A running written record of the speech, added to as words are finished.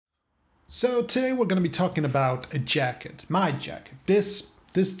So today we're going to be talking about a jacket, my jacket. This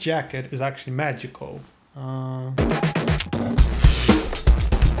jacket is actually magical.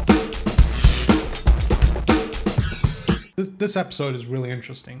 This episode is really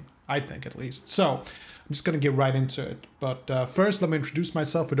interesting, I think at least. So I'm just going to get right into it. But first, let me introduce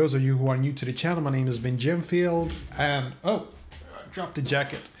myself. For those of you who are new to the channel, my name is Vin Gemfield, and I dropped the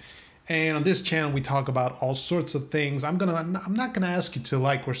jacket. And on this channel, we talk about all sorts of things. I'm not gonna ask you to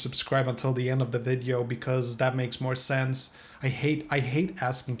like or subscribe until the end of the video because that makes more sense. I hate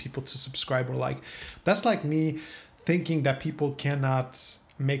asking people to subscribe or like. That's like me thinking that people cannot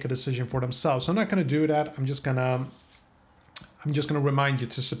make a decision for themselves. So I'm not gonna do that. I'm just gonna remind you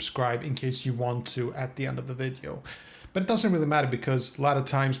to subscribe in case you want to at the end of the video. But it doesn't really matter because a lot of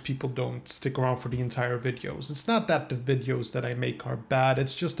times people don't stick around for the entire videos. It's not that the videos that I make are bad.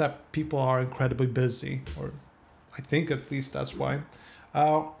 It's just that people are incredibly busy, or I think at least that's why.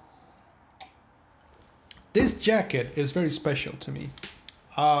 This jacket is very special to me.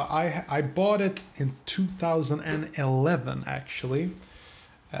 I bought it in 2011 actually.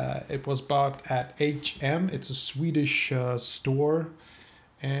 It was bought at H&M. It's a Swedish store.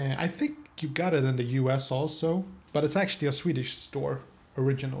 And I think you got it in the US also. But it's actually a Swedish store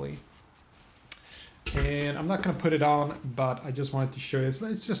originally. And I'm not going to put it on, but I just wanted to show you.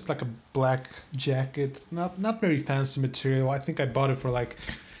 It's just like a black jacket, not very fancy material. I think I bought it for like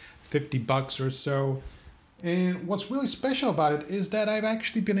 $50 or so. And what's really special about it is that I've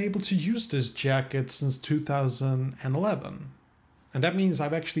actually been able to use this jacket since 2011. And that means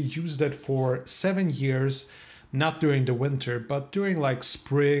I've actually used it for 7 years, not during the winter, but during like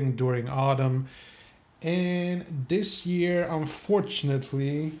spring, during autumn. And this year,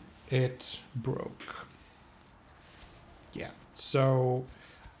 unfortunately, it broke. Yeah, so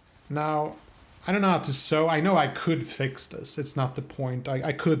now I don't know how to sew. I know I could fix this. It's not the point.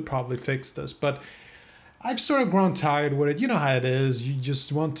 I could probably fix this, but I've sort of grown tired with it. You know how it is. You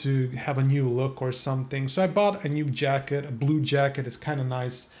just want to have a new look or something. So I bought a new jacket, a blue jacket. It's kind of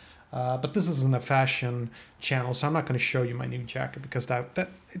nice. But this isn't a fashion channel, so I'm not going to show you my new jacket because that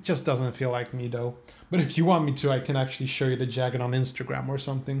it just doesn't feel like me though. But if you want me to, I can actually show you the jacket on Instagram or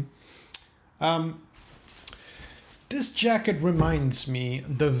something. This jacket reminds me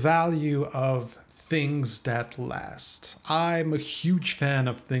the value of things that last. I'm a huge fan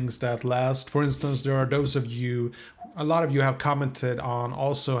of things that last. For instance, there are a lot of you have commented on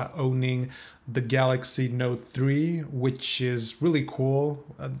also owning the Galaxy Note 3, which is really cool.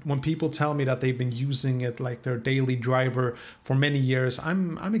 When people tell me that they've been using it like their daily driver for many years,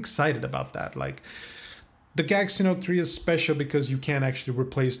 I'm excited about that. Like, the Galaxy Note 3 is special because you can actually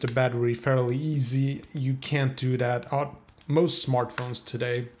replace the battery fairly easy. You can't do that on most smartphones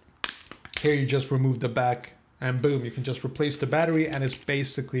today. Here you just remove the back and boom, you can just replace the battery and it's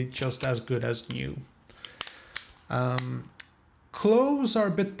basically just as good as new. Clothes are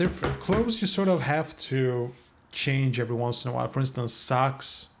a bit different. Clothes you sort of have to change every once in a while. For instance,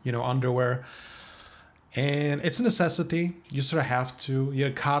 socks, underwear. And it's a necessity. You sort of have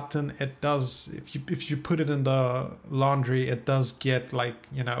to. Cotton, it does, if you put it in the laundry, it does get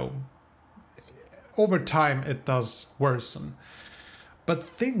over time it does worsen. But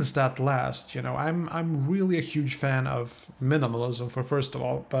things that last, I'm really a huge fan of minimalism for first of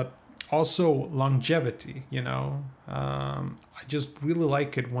all, but also longevity, I just really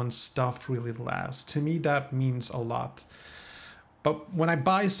like it when stuff really lasts. To me, that means a lot. But when I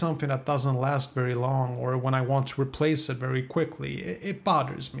buy something that doesn't last very long or when I want to replace it very quickly, it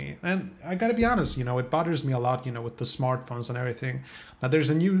bothers me. And I gotta be honest, it bothers me a lot, with the smartphones and everything. Now there's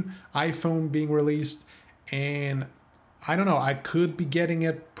a new iPhone being released and I don't know, I could be getting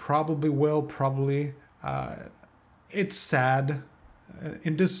it, probably will, probably. It's sad.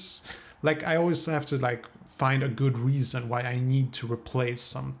 In this, I always have to find a good reason why I need to replace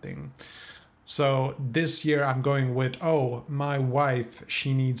something. So this year I'm going with, my wife,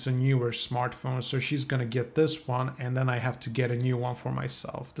 she needs a newer smartphone, so she's gonna get this one, and then I have to get a new one for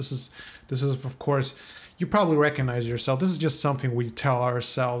myself. This is of course, you probably recognize yourself. This is just something we tell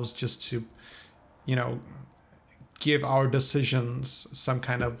ourselves just to, give our decisions some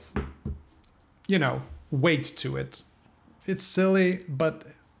kind of, weight to it. It's silly, but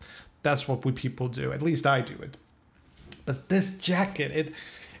that's what we people do. At least I do it. But this jacket,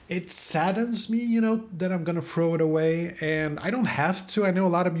 it saddens me, that I'm gonna throw it away, and I don't have to. I know a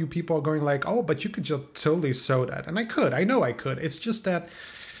lot of you people are going like, oh, but you could just totally sew that, and I could. I know I could. It's just that,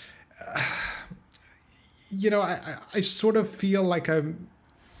 I sort of feel like I'm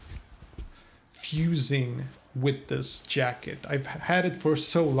fusing with this jacket. I've had it for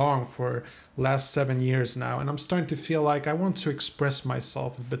so long, for last 7 years now, and I'm starting to feel like I want to express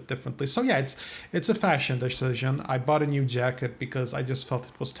myself a bit differently. So yeah, it's a fashion decision. I bought a new jacket because I just felt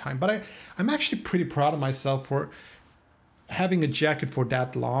it was time. But I'm actually pretty proud of myself for having a jacket for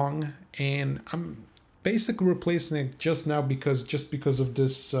that long, and I'm basically replacing it just because of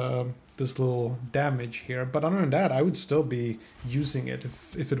this this little damage here. But other than that, I would still be using it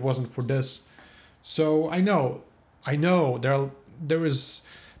if it wasn't for this. So I know there's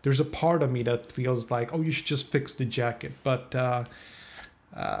a part of me that feels like, oh, you should just fix the jacket, but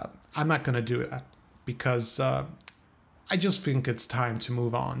I'm not gonna do that because I just think it's time to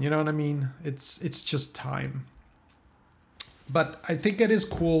move on. You know what I mean? It's just time. But I think it is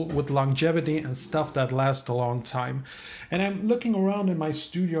cool with longevity and stuff that lasts a long time. And I'm looking around in my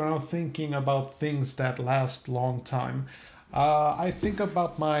studio and I'm thinking about things that last long time. I think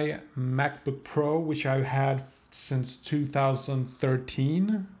about my MacBook Pro, which I've had since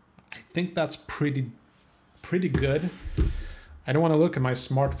 2013. I think that's pretty good. I don't want to look at my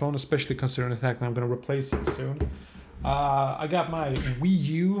smartphone, especially considering the fact that I'm going to replace it soon. I got my Wii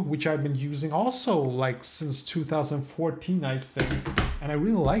U, which I've been using also like since 2014, I think, and I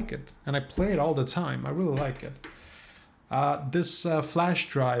really like it. And I play it all the time. I really like it. This flash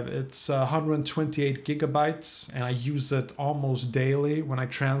drive, it's 128 gigabytes, and I use it almost daily when I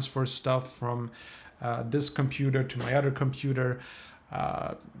transfer stuff from this computer to my other computer.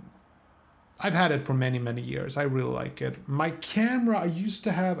 I've had it for many, many years. I really like it. My camera, I used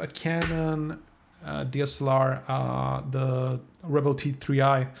to have a Canon DSLR, the Rebel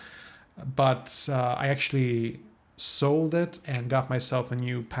T3i, but I actually sold it and got myself a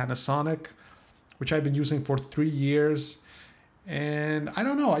new Panasonic, which I've been using for 3 years. And I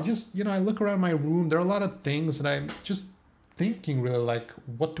don't know, I just, I look around my room, there are a lot of things that I'm just thinking really like,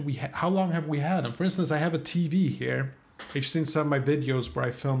 what do we how long have we had them? For instance, I have a TV here. If you've seen some of my videos where I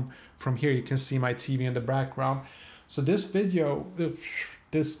film from here, you can see my TV in the background. So this TV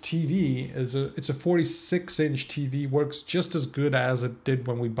it's a 46-inch TV, works just as good as it did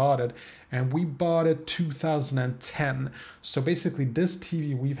when we bought it, and we bought it 2010. So basically this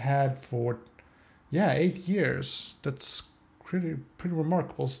TV we've had for 8 years. That's pretty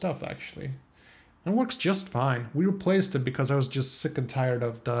remarkable stuff, actually. And it works just fine. We replaced it because I was just sick and tired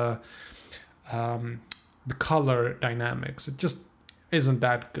of the color dynamics. It just isn't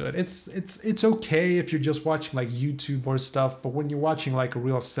that good. It's okay if you're just watching like YouTube or stuff, but when you're watching like a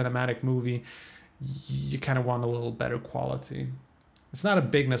real cinematic movie, you kind of want a little better quality. It's not a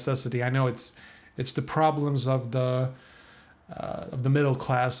big necessity. I know it's the problems of the middle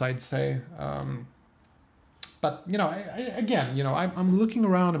class, I'd say. But I'm looking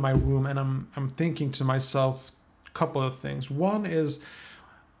around in my room and I'm thinking to myself a couple of things. One is,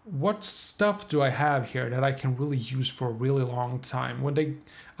 what stuff do I have here that I can really use for a really long time?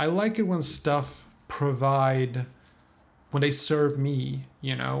 I like it when stuff when they serve me,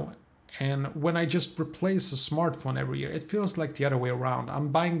 and when I just replace a smartphone every year, it feels like the other way around. I'm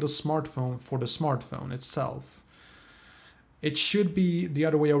buying the smartphone for the smartphone itself. It should be the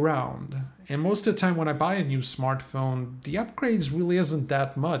other way around. And most of the time when I buy a new smartphone, the upgrades really isn't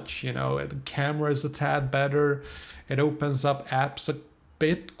that much. The camera is a tad better. It opens up apps a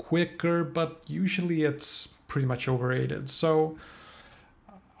bit quicker, but usually it's pretty much overrated. So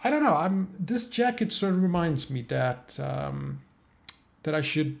I don't know. This jacket sort of reminds me that I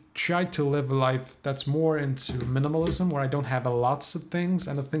should try to live a life that's more into minimalism, where I don't have lots of things,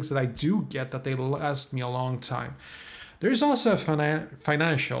 and the things that I do get, that they last me a long time. There's also a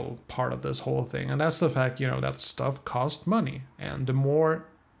financial part of this whole thing, and that's the fact, that stuff costs money. And the more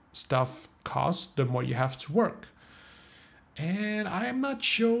stuff costs, the more you have to work. And I'm not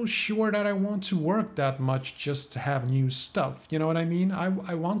so sure that I want to work that much just to have new stuff. You know what I mean? I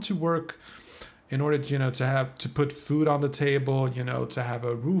want to work in order to put food on the table, to have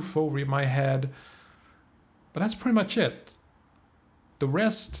a roof over my head. But that's pretty much it. The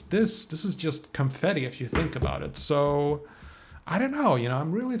rest, this is just confetti if you think about it. So I don't know,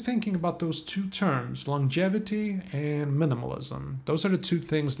 I'm really thinking about those two terms, longevity and minimalism. Those are the two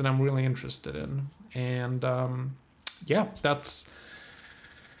things that I'm really interested in. And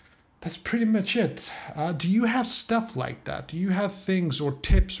that's pretty much it. Do you have stuff like that? Do you have things or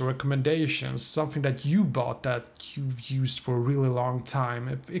tips or recommendations, something that you bought that you've used for a really long time?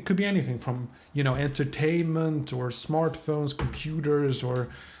 It could be anything from, entertainment or smartphones, computers, or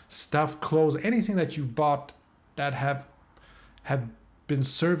stuff, clothes, anything that you've bought that have been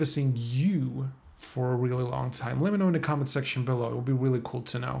servicing you for a really long time. Let me know in the comment section below. It would be really cool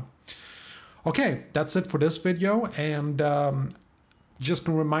to know. Okay, that's it for this video. And Just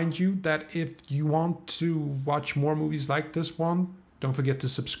gonna remind you that if you want to watch more movies like this one, don't forget to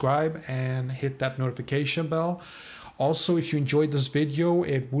subscribe and hit that notification bell. Also, if you enjoyed this video,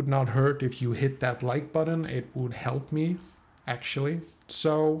 it would not hurt if you hit that like button. It would help me, actually.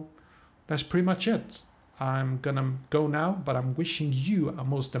 So that's pretty much it. I'm gonna go now, but I'm wishing you a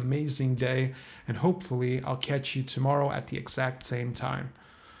most amazing day, and hopefully I'll catch you tomorrow at the exact same time.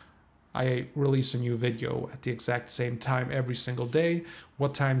 I release a new video at the exact same time every single day.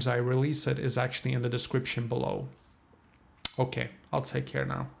 What times I release it is actually in the description below. Okay, I'll take care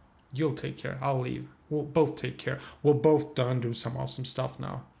now. You'll take care. I'll leave. We'll both take care. We'll both do some awesome stuff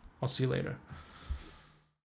now. I'll see you later.